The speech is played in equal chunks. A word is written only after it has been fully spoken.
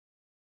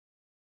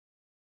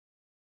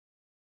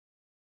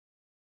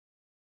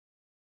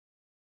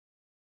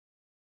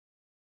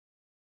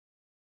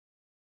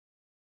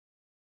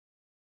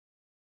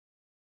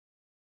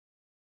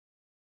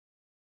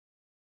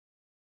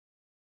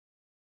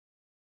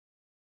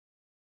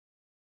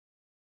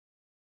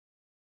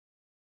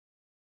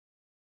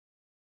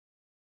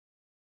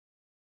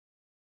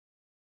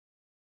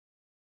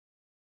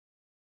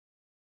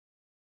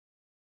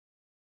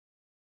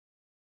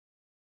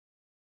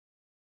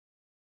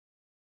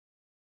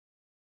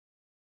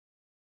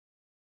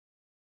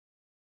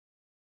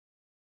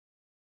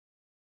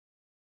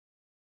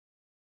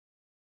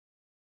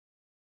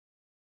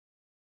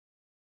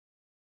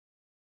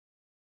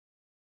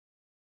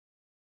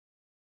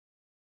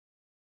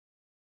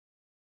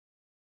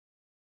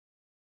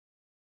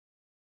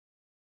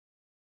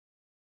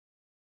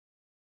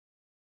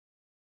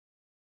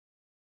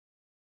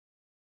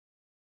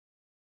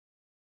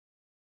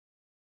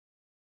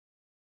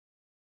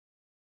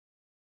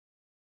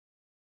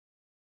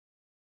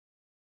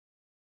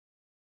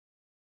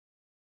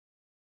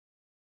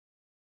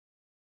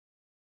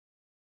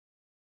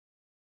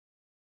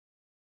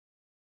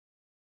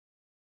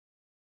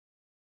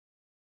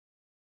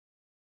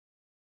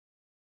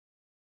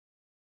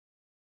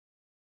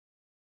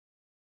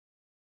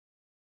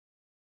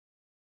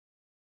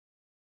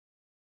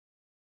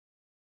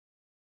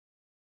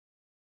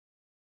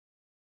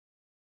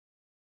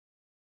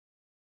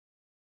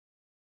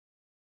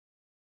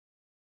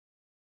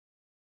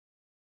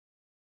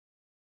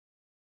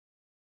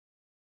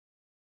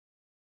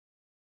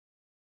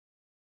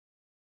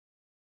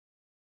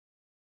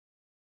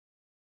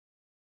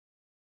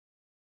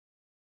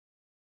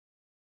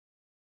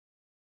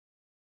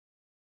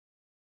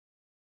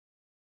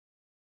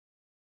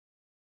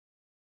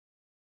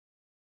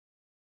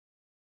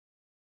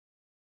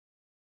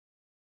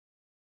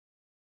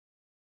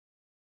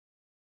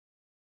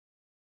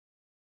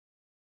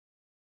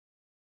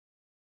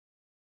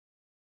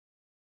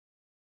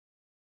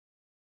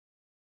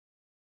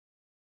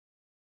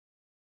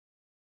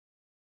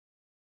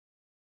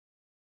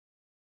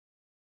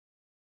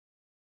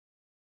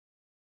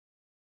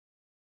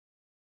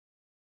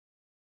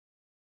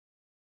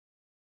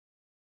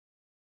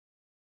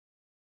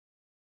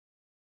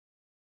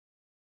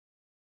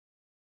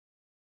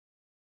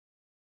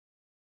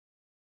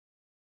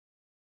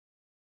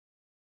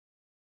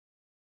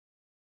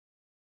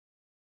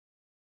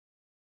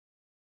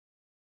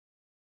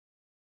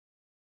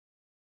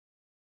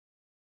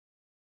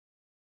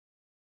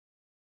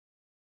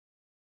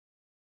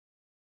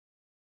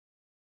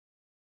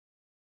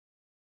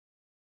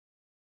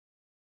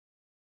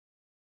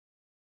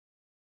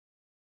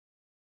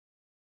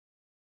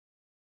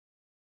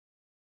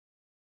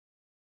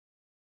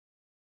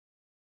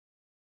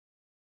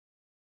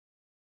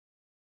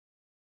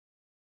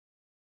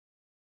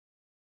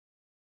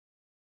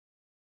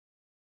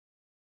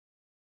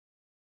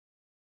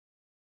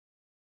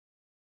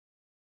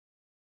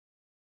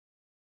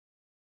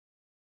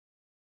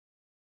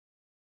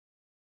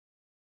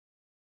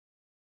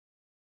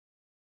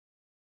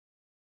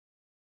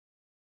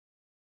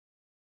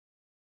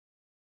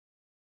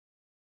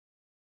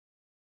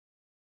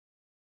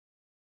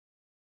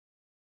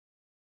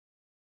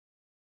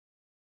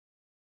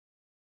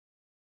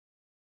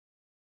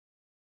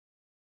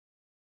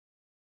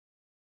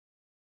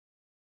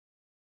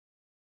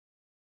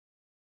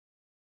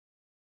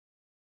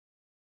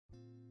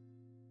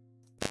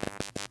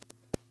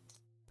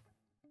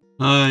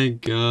Hi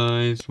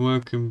guys,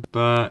 welcome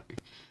back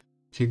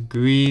to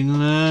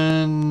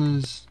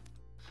Greenlands.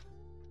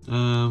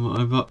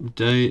 I've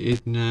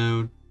updated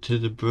now to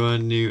the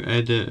brand new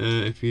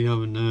editor. If you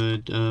haven't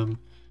heard,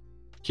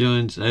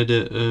 Giant's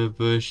editor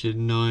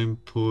version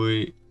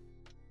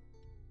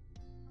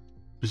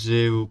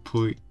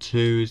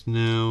 9.0.2 is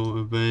now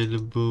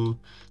available,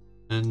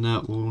 and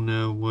that will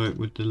now work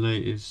with the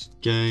latest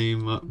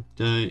game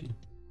update.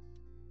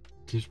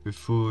 Just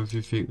before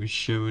everything was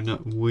showing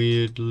up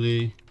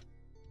weirdly.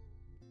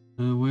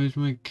 Where's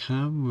my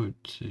camera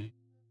to?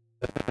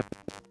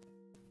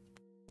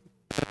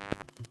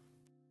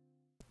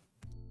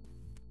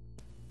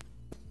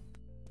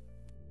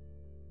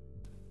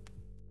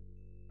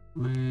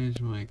 Where's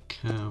my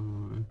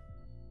camera?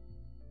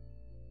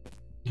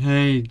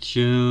 Hey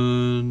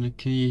John,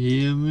 can you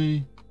hear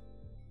me?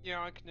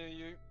 Yeah, I can hear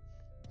you.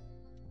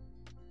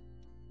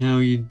 How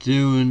you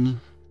doing?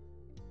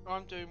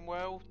 I'm doing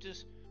well.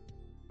 Just,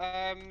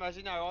 as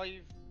you know,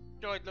 I've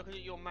tried looking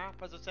at your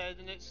map, as I said,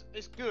 and it's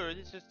good.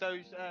 It's just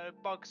those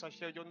bugs I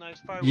showed you on those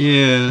photos.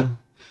 Yeah.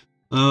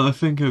 I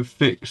think I've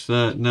fixed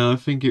that now. I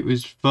think it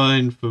was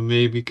fine for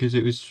me because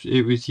it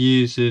was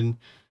using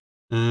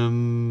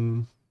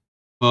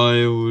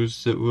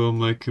files that were on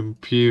my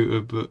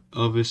computer, but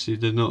obviously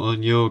they're not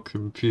on your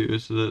computer,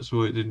 so that's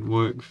why it didn't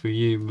work for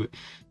you. But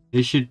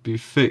it should be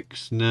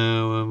fixed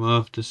now. I'll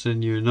have to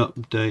send you an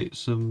update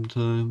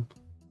sometime.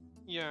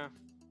 Yeah.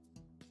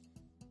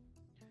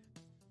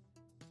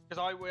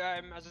 Because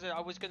as I said,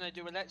 I was gonna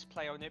do a let's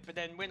play on it, but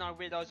then when I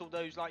realised all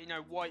those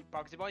white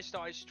bugs, if I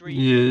started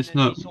streaming Yeah, and it's then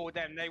they not. saw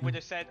them, they would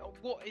have said, oh,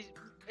 "What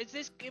is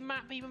this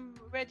map even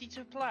ready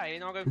to play?"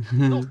 And I'll go,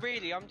 "Not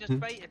really. I'm just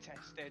beta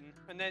testing."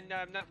 And then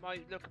that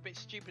might look a bit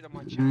stupid on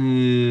my channel.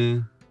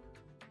 Yeah.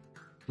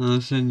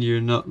 I'll send you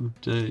an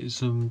update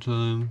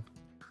sometime.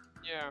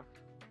 Yeah.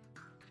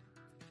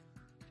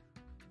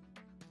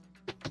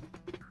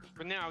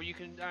 But now you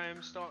can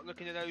start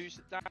looking at that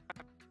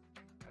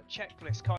checklist.